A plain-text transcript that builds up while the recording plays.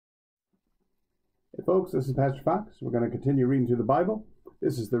Hey folks, this is Pastor Fox. We're going to continue reading through the Bible.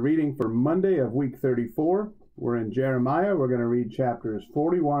 This is the reading for Monday of week 34. We're in Jeremiah. We're going to read chapters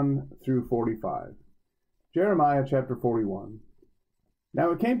 41 through 45. Jeremiah chapter 41.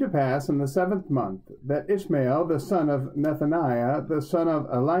 Now it came to pass in the 7th month that Ishmael the son of Nethaniah, the son of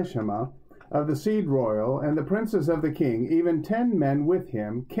Elishama, of the seed royal, and the princes of the king, even 10 men with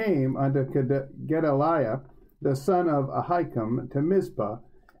him, came unto Gedaliah the son of Ahikam to Mizpah,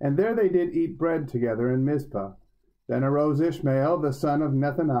 and there they did eat bread together in Mizpah. Then arose Ishmael the son of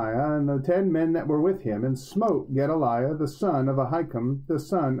Nethaniah, and the 10 men that were with him, and smote Gedaliah the son of Ahikam, the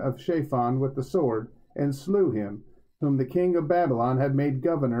son of Shaphan, with the sword, and slew him, whom the king of Babylon had made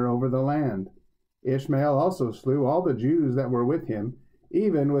governor over the land. Ishmael also slew all the Jews that were with him,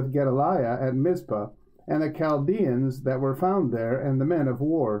 even with Gedaliah at Mizpah, and the Chaldeans that were found there, and the men of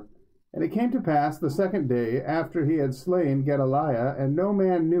war. And it came to pass the 2nd day, after he had slain Gedaliah, and no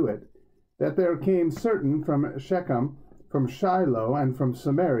man knew it, that there came certain from Shechem, from Shiloh, and from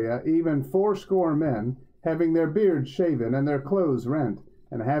Samaria, even 80 men, having their beards shaven, and their clothes rent,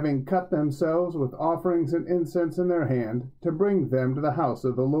 and having cut themselves with offerings and incense in their hand, to bring them to the house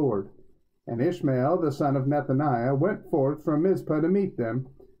of the Lord. And Ishmael the son of Nethaniah went forth from Mizpah to meet them,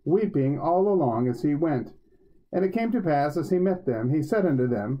 weeping all along as he went. And it came to pass, as he met them, he said unto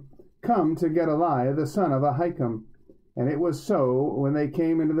them, Come to Gedaliah the son of Ahikam. And it was so, when they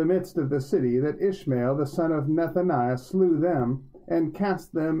came into the midst of the city, that Ishmael the son of Nethaniah slew them, and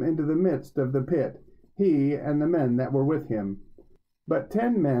cast them into the midst of the pit, he and the men that were with him. But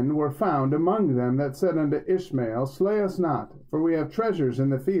 10 men were found among them that said unto Ishmael, Slay us not, for we have treasures in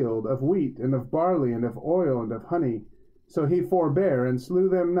the field, of wheat, and of barley, and of oil, and of honey. So he forbare, and slew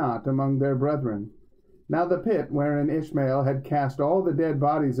them not among their brethren. Now the pit wherein Ishmael had cast all the dead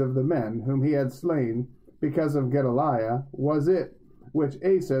bodies of the men whom he had slain, because of Gedaliah, was it, which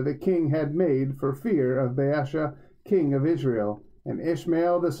Asa the king had made for fear of Baasha king of Israel. And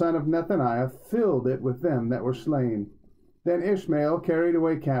Ishmael the son of Nethaniah filled it with them that were slain. Then Ishmael carried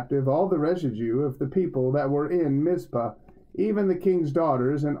away captive all the residue of the people that were in Mizpah, even the king's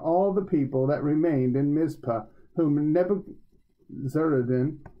daughters, and all the people that remained in Mizpah, whom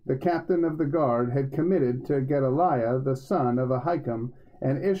Nebuzaradan, the captain of the guard, had committed to Gedaliah the son of Ahikam,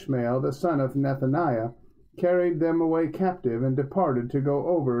 and Ishmael the son of Nethaniah carried them away captive, and departed to go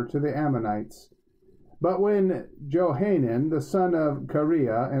over to the Ammonites. But when Johanan the son of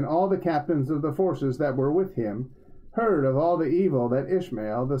Kareah, and all the captains of the forces that were with him, heard of all the evil that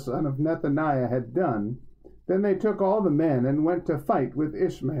Ishmael the son of Nethaniah had done, then they took all the men, and went to fight with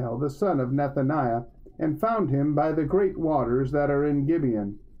Ishmael the son of Nethaniah, and found him by the great waters that are in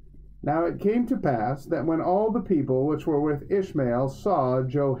Gibeon. Now it came to pass, that when all the people which were with Ishmael saw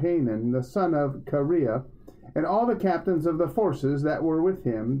Johanan the son of Kareah, and all the captains of the forces that were with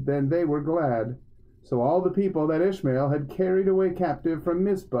him, then they were glad. So all the people that Ishmael had carried away captive from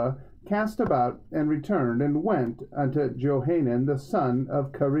Mizpah cast about, and returned, and went unto Johanan the son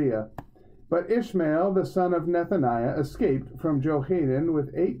of Kareah. But Ishmael the son of Nethaniah escaped from Johanan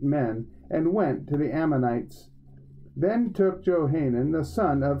with 8 men, and went to the Ammonites. Then took Johanan the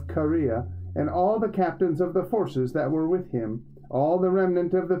son of Kareah, and all the captains of the forces that were with him, all the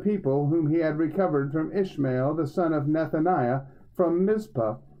remnant of the people whom he had recovered from Ishmael the son of Nethaniah from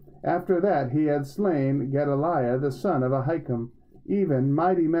Mizpah, after that he had slain Gedaliah the son of Ahikam, even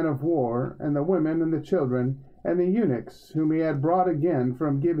mighty men of war, and the women and the children, and the eunuchs, whom he had brought again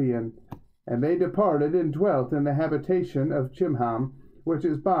from Gibeon. And they departed and dwelt in the habitation of Chimham, which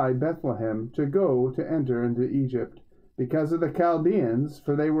is by Bethlehem, to go to enter into Egypt, because of the Chaldeans,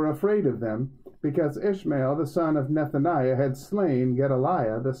 for they were afraid of them, because Ishmael the son of Nethaniah had slain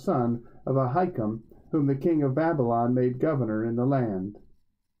Gedaliah the son of Ahikam, whom the king of Babylon made governor in the land.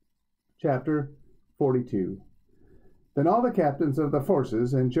 Chapter 42. Then all the captains of the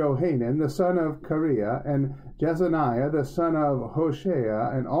forces, and Johanan the son of Kareah, and Jezaniah the son of Hoshea,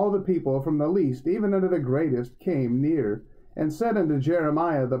 and all the people from the least even unto the greatest, came near, and said unto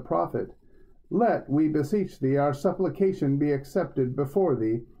Jeremiah the prophet, Let, we beseech thee, our supplication be accepted before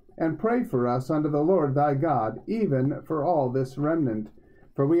thee, and pray for us unto the Lord thy God, even for all this remnant.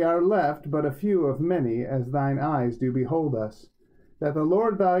 For we are left but a few of many, as thine eyes do behold us, that the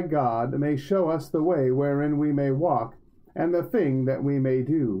Lord thy God may show us the way wherein we may walk, and the thing that we may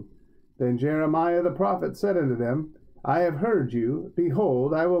do. Then Jeremiah the prophet said unto them, I have heard you.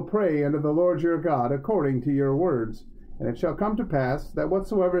 Behold, I will pray unto the Lord your God according to your words. And it shall come to pass, that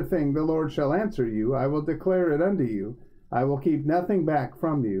whatsoever thing the Lord shall answer you, I will declare it unto you. I will keep nothing back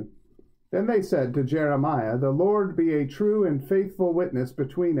from you. Then they said to Jeremiah, The Lord be a true and faithful witness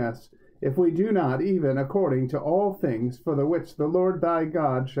between us, if we do not even according to all things for the which the Lord thy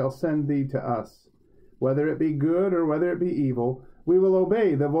God shall send thee to us. whether it be good or whether it be evil, we will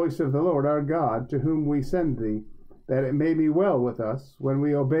obey the voice of the Lord our God, to whom we send thee, that it may be well with us when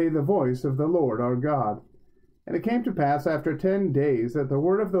we obey the voice of the Lord our God. And it came to pass after 10 days that the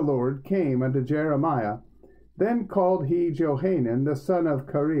word of the Lord came unto Jeremiah. Then called he Johanan the son of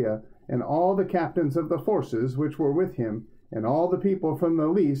Kareah, and all the captains of the forces which were with him, and all the people from the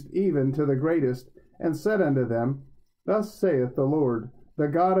least even to the greatest, and said unto them, Thus saith the Lord, the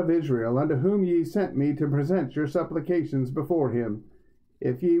God of Israel, unto whom ye sent me to present your supplications before him.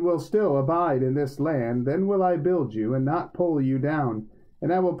 If ye will still abide in this land, then will I build you, and not pull you down,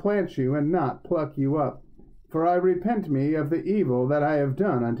 and I will plant you, and not pluck you up. For I repent me of the evil that I have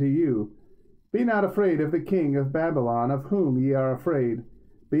done unto you. Be not afraid of the king of Babylon, of whom ye are afraid.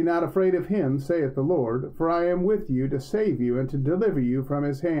 Be not afraid of him, saith the Lord, for I am with you to save you, and to deliver you from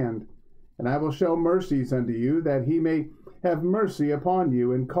his hand. And I will show mercies unto you, that he may have mercy upon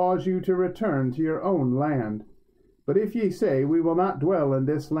you, and cause you to return to your own land. But if ye say, We will not dwell in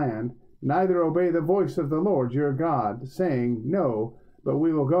this land, neither obey the voice of the Lord your God, saying, No, but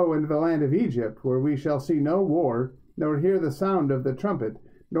we will go into the land of Egypt, where we shall see no war, nor hear the sound of the trumpet,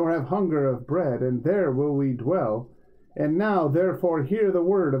 nor have hunger of bread, and there will we dwell. And now therefore hear the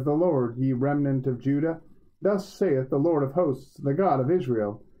word of the Lord, ye remnant of Judah. Thus saith the Lord of hosts, the God of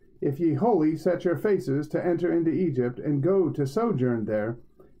Israel, If ye wholly set your faces to enter into Egypt, and go to sojourn there,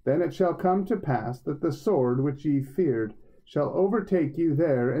 then it shall come to pass that the sword which ye feared shall overtake you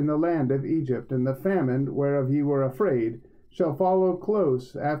there in the land of Egypt, and the famine whereof ye were afraid shall follow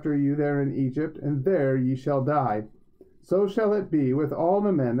close after you there in Egypt, and there ye shall die. So shall it be with all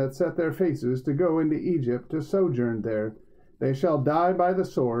the men that set their faces to go into Egypt to sojourn there. They shall die by the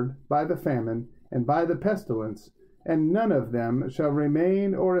sword, by the famine, and by the pestilence, and none of them shall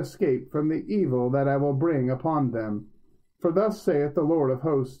remain or escape from the evil that I will bring upon them. For thus saith the Lord of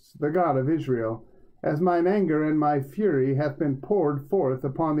hosts, the God of Israel, As mine anger and my fury hath been poured forth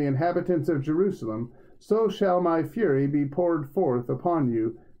upon the inhabitants of Jerusalem, so shall my fury be poured forth upon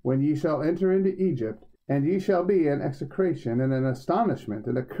you, when ye shall enter into Egypt, and ye shall be an execration, and an astonishment,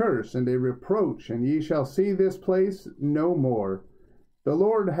 and a curse, and a reproach, and ye shall see this place no more. The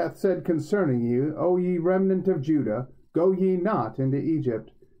Lord hath said concerning you, O ye remnant of Judah, go ye not into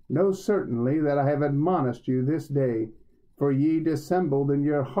Egypt. Know certainly that I have admonished you this day. For ye dissembled in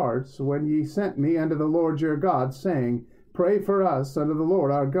your hearts, when ye sent me unto the Lord your God, saying, Pray for us unto the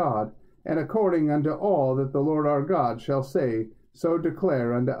Lord our God, and according unto all that the Lord our God shall say, so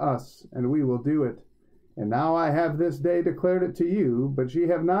declare unto us, and we will do it. And now I have this day declared it to you, but ye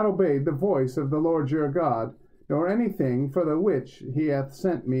have not obeyed the voice of the Lord your God, nor anything for the which he hath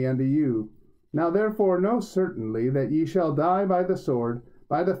sent me unto you. Now therefore know certainly that ye shall die by the sword,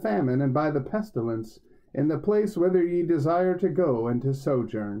 by the famine, and by the pestilence, in the place whither ye desire to go and to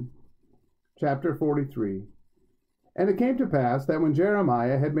sojourn. Chapter 43. And it came to pass that when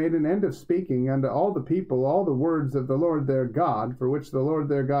Jeremiah had made an end of speaking unto all the people all the words of the Lord their God, for which the Lord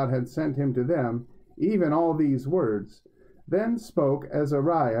their God had sent him to them, even all these words, then spoke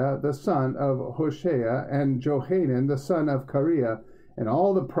Azariah the son of Hoshea, and Johanan the son of Kareah, and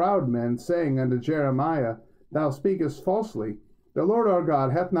all the proud men, saying unto Jeremiah, Thou speakest falsely. The Lord our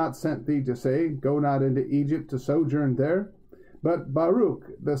God hath not sent thee to say, Go not into Egypt to sojourn there. But Baruch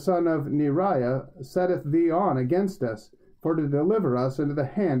the son of Neriah setteth thee on against us, for to deliver us into the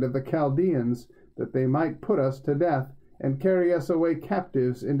hand of the Chaldeans, that they might put us to death, and carry us away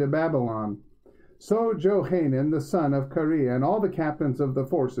captives into Babylon. So Johanan the son of Kareah, and all the captains of the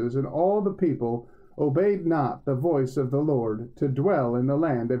forces, and all the people, obeyed not the voice of the Lord, to dwell in the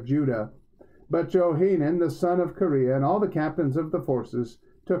land of Judah. But Johanan the son of Kareah, and all the captains of the forces,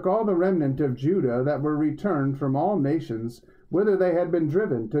 took all the remnant of Judah that were returned from all nations, whither they had been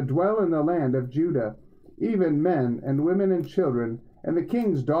driven, to dwell in the land of Judah, even men and women and children, and the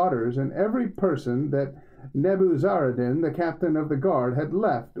king's daughters, and every person that Nebuzaradan, the captain of the guard, had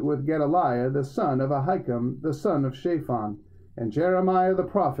left with Gedaliah the son of Ahikam, the son of Shaphan, and Jeremiah the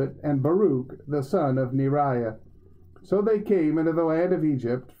prophet, and Baruch the son of Neriah. So they came into the land of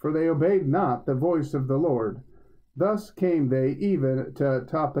Egypt, for they obeyed not the voice of the Lord. Thus came they even to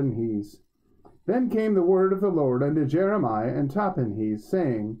Tahpanhes. Then came the word of the Lord unto Jeremiah and Tahpanhes,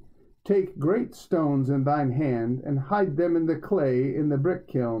 saying, Take great stones in thine hand, and hide them in the clay in the brick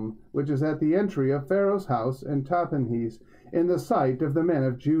kiln, which is at the entry of Pharaoh's house in Tahpanhes, in the sight of the men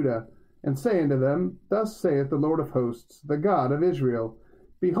of Judah, and say unto them, Thus saith the Lord of hosts, the God of Israel,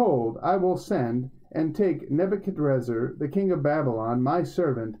 Behold, I will send, and take Nebuchadrezzar, the king of Babylon, my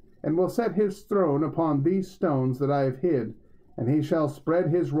servant, and will set his throne upon these stones that I have hid, and he shall spread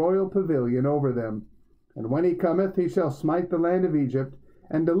his royal pavilion over them. And when he cometh, he shall smite the land of Egypt,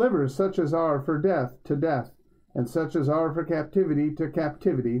 and deliver such as are for death to death, and such as are for captivity to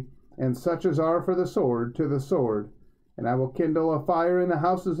captivity, and such as are for the sword to the sword. And I will kindle a fire in the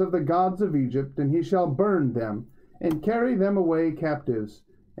houses of the gods of Egypt, and he shall burn them, and carry them away captives.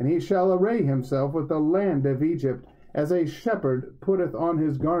 And he shall array himself with the land of Egypt, as a shepherd putteth on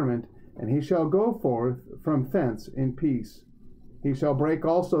his garment, and he shall go forth from thence in peace. He shall break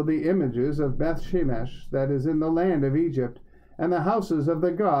also the images of Bethshemesh that is in the land of Egypt, and the houses of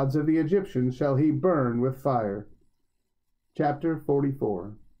the gods of the Egyptians shall he burn with fire. Chapter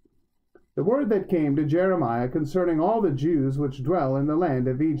 44. The word that came to Jeremiah concerning all the Jews which dwell in the land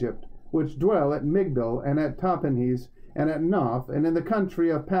of Egypt, which dwell at Migdol, and at Tahpanhes, and at Noph, and in the country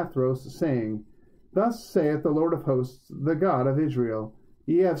of Pathros, saying, Thus saith the Lord of hosts, the God of Israel,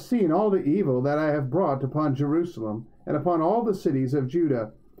 Ye have seen all the evil that I have brought upon Jerusalem, and upon all the cities of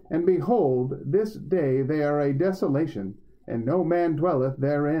Judah. And behold, this day they are a desolation, and no man dwelleth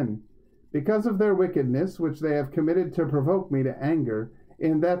therein, because of their wickedness which they have committed to provoke me to anger,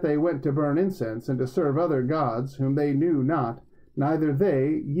 in that they went to burn incense, and to serve other gods, whom they knew not, neither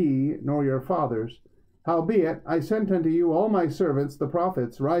they, ye, nor your fathers. Howbeit I sent unto you all my servants the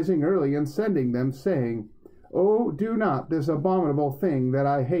prophets, rising early, and sending them, saying, O do not this abominable thing that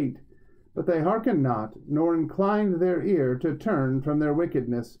I hate. But they hearkened not, nor inclined their ear to turn from their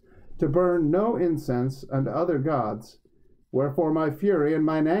wickedness, to burn no incense unto other gods. Wherefore my fury and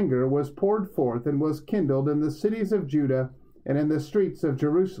mine anger was poured forth, and was kindled in the cities of Judah, and in the streets of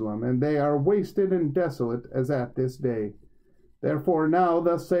Jerusalem, and they are wasted and desolate as at this day. Therefore now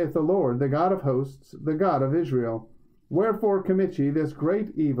thus saith the Lord, the God of hosts, the God of Israel, Wherefore commit ye this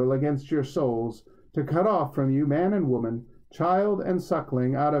great evil against your souls, to cut off from you man and woman, child and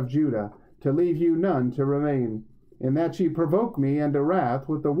suckling out of Judah, to leave you none to remain, in that ye provoke me unto wrath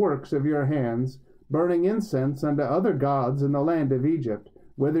with the works of your hands, burning incense unto other gods in the land of Egypt,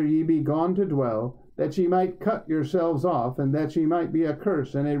 whither ye be gone to dwell, that ye might cut yourselves off, and that ye might be a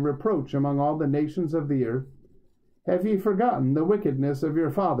curse and a reproach among all the nations of the earth? Have ye forgotten the wickedness of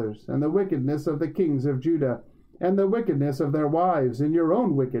your fathers, and the wickedness of the kings of Judah, and the wickedness of their wives, and your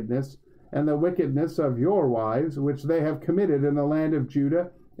own wickedness, and the wickedness of your wives, which they have committed in the land of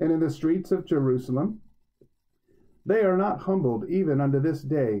Judah, and in the streets of Jerusalem? They are not humbled even unto this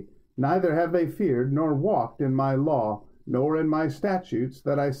day, neither have they feared, nor walked in my law, nor in my statutes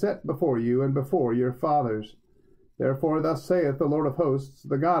that I set before you and before your fathers. Therefore thus saith the Lord of hosts,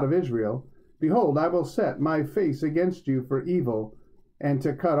 the God of Israel, Behold, I will set my face against you for evil, and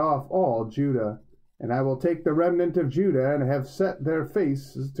to cut off all Judah. And I will take the remnant of Judah, and have set their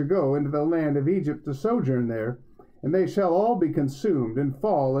faces to go into the land of Egypt to sojourn there, and they shall all be consumed, and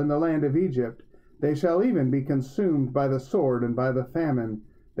fall in the land of Egypt. They shall even be consumed by the sword and by the famine.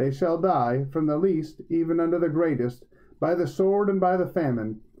 They shall die, from the least even unto the greatest, by the sword and by the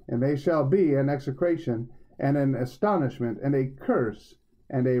famine, and they shall be an execration, and an astonishment, and a curse,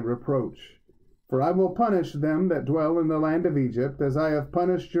 and a reproach. For I will punish them that dwell in the land of Egypt, as I have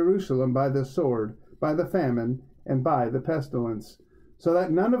punished Jerusalem by the sword, by the famine, and by the pestilence, so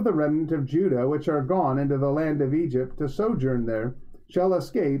that none of the remnant of Judah which are gone into the land of Egypt to sojourn there shall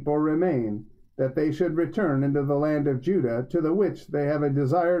escape or remain, that they should return into the land of Judah, to the which they have a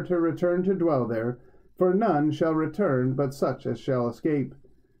desire to return to dwell there, for none shall return but such as shall escape.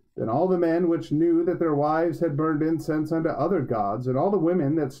 Then all the men which knew that their wives had burned incense unto other gods, and all the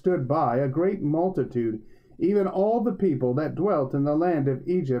women that stood by, a great multitude, even all the people that dwelt in the land of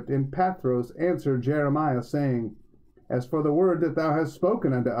Egypt in Pathros, answered Jeremiah, saying, As for the word that thou hast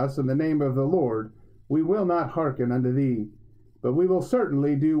spoken unto us in the name of the Lord, we will not hearken unto thee. But we will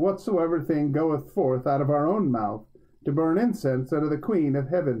certainly do whatsoever thing goeth forth out of our own mouth, to burn incense unto the Queen of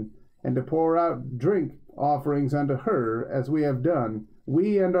heaven, and to pour out drink offerings unto her, as we have done,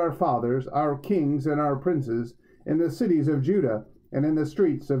 we and our fathers, our kings and our princes, in the cities of Judah, and in the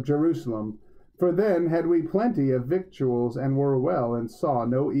streets of Jerusalem. For then had we plenty of victuals, and were well, and saw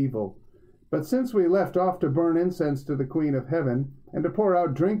no evil. But since we left off to burn incense to the Queen of heaven, and to pour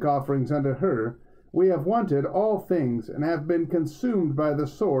out drink offerings unto her, we have wanted all things, and have been consumed by the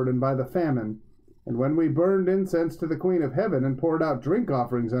sword and by the famine. And when we burned incense to the Queen of heaven, and poured out drink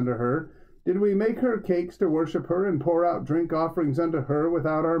offerings unto her, did we make her cakes to worship her, and pour out drink offerings unto her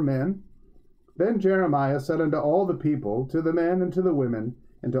without our men? Then Jeremiah said unto all the people, to the men and to the women,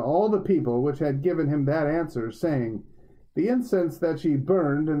 and to all the people which had given him that answer, saying, The incense that ye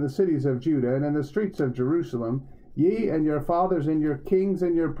burned in the cities of Judah, and in the streets of Jerusalem, ye and your fathers and your kings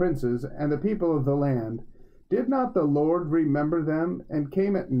and your princes, and the people of the land, did not the Lord remember them, and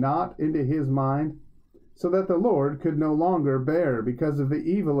came it not into his mind? So that the Lord could no longer bear, because of the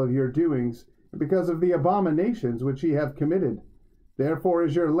evil of your doings, and because of the abominations which ye have committed. Therefore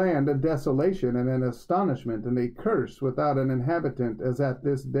is your land a desolation and an astonishment and a curse without an inhabitant, as at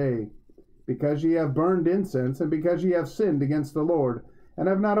this day, because ye have burned incense, and because ye have sinned against the Lord, and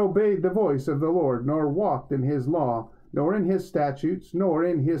have not obeyed the voice of the Lord, nor walked in his law, nor in his statutes, nor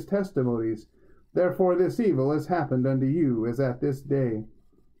in his testimonies. Therefore this evil has happened unto you, as at this day.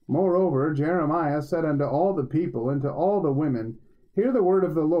 Moreover, Jeremiah said unto all the people, and to all the women, Hear the word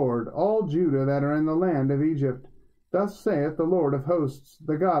of the Lord, all Judah that are in the land of Egypt. Thus saith the Lord of hosts,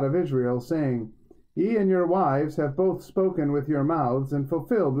 the God of Israel, saying, Ye and your wives have both spoken with your mouths, and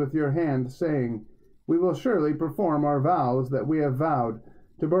fulfilled with your hand, saying, We will surely perform our vows that we have vowed,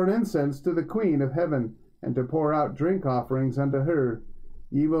 to burn incense to the Queen of heaven, and to pour out drink offerings unto her.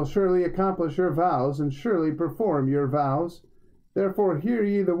 Ye will surely accomplish your vows, and surely perform your vows. Therefore hear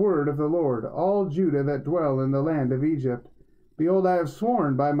ye the word of the Lord, all Judah that dwell in the land of Egypt. Behold, I have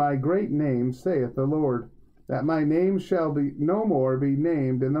sworn by my great name, saith the Lord, that my name shall no more be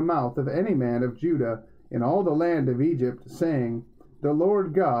named in the mouth of any man of Judah in all the land of Egypt, saying, The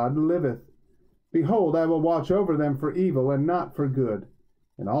Lord God liveth. Behold, I will watch over them for evil and not for good.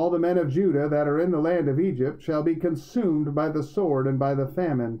 And all the men of Judah that are in the land of Egypt shall be consumed by the sword and by the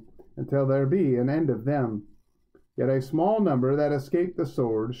famine, until there be an end of them. Yet a small number that escape the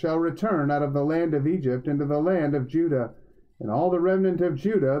sword shall return out of the land of Egypt into the land of Judah, and all the remnant of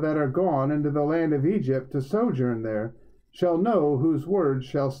Judah that are gone into the land of Egypt to sojourn there shall know whose words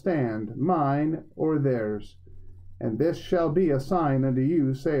shall stand, mine or theirs. And this shall be a sign unto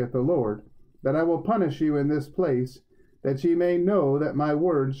you, saith the Lord, that I will punish you in this place, that ye may know that my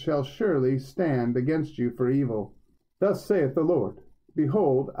words shall surely stand against you for evil. Thus saith the Lord,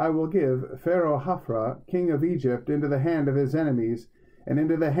 Behold, I will give Pharaoh-Hophra, king of Egypt, into the hand of his enemies, and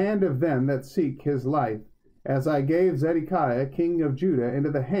into the hand of them that seek his life, as I gave Zedekiah, king of Judah, into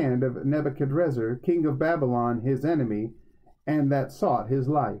the hand of Nebuchadrezzar, king of Babylon, his enemy, and that sought his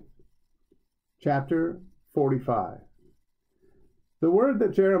life. Chapter 45. The word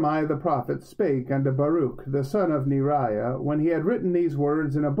that Jeremiah the prophet spake unto Baruch, the son of Neriah, when he had written these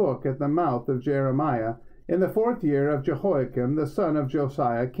words in a book at the mouth of Jeremiah, in the 4th year of Jehoiakim, the son of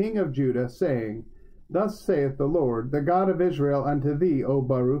Josiah, king of Judah, saying, Thus saith the Lord, the God of Israel, unto thee, O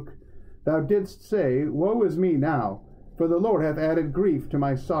Baruch, Thou didst say, Woe is me now, for the Lord hath added grief to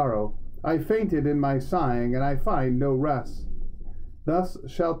my sorrow. I fainted in my sighing, and I find no rest. Thus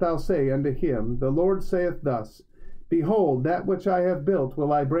shalt thou say unto him, The Lord saith thus, Behold, that which I have built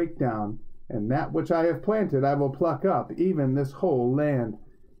will I break down, and that which I have planted I will pluck up, even this whole land.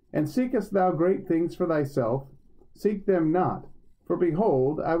 And seekest thou great things for thyself? Seek them not. For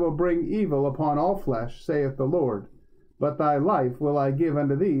behold, I will bring evil upon all flesh, saith the Lord. But thy life will I give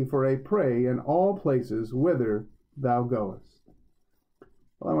unto thee for a prey in all places whither thou goest.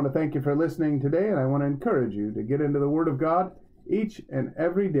 Well, I want to thank you for listening today, and I want to encourage you to get into the Word of God each and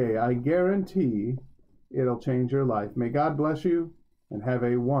every day. I guarantee it'll change your life. May God bless you, and have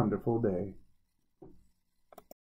a wonderful day.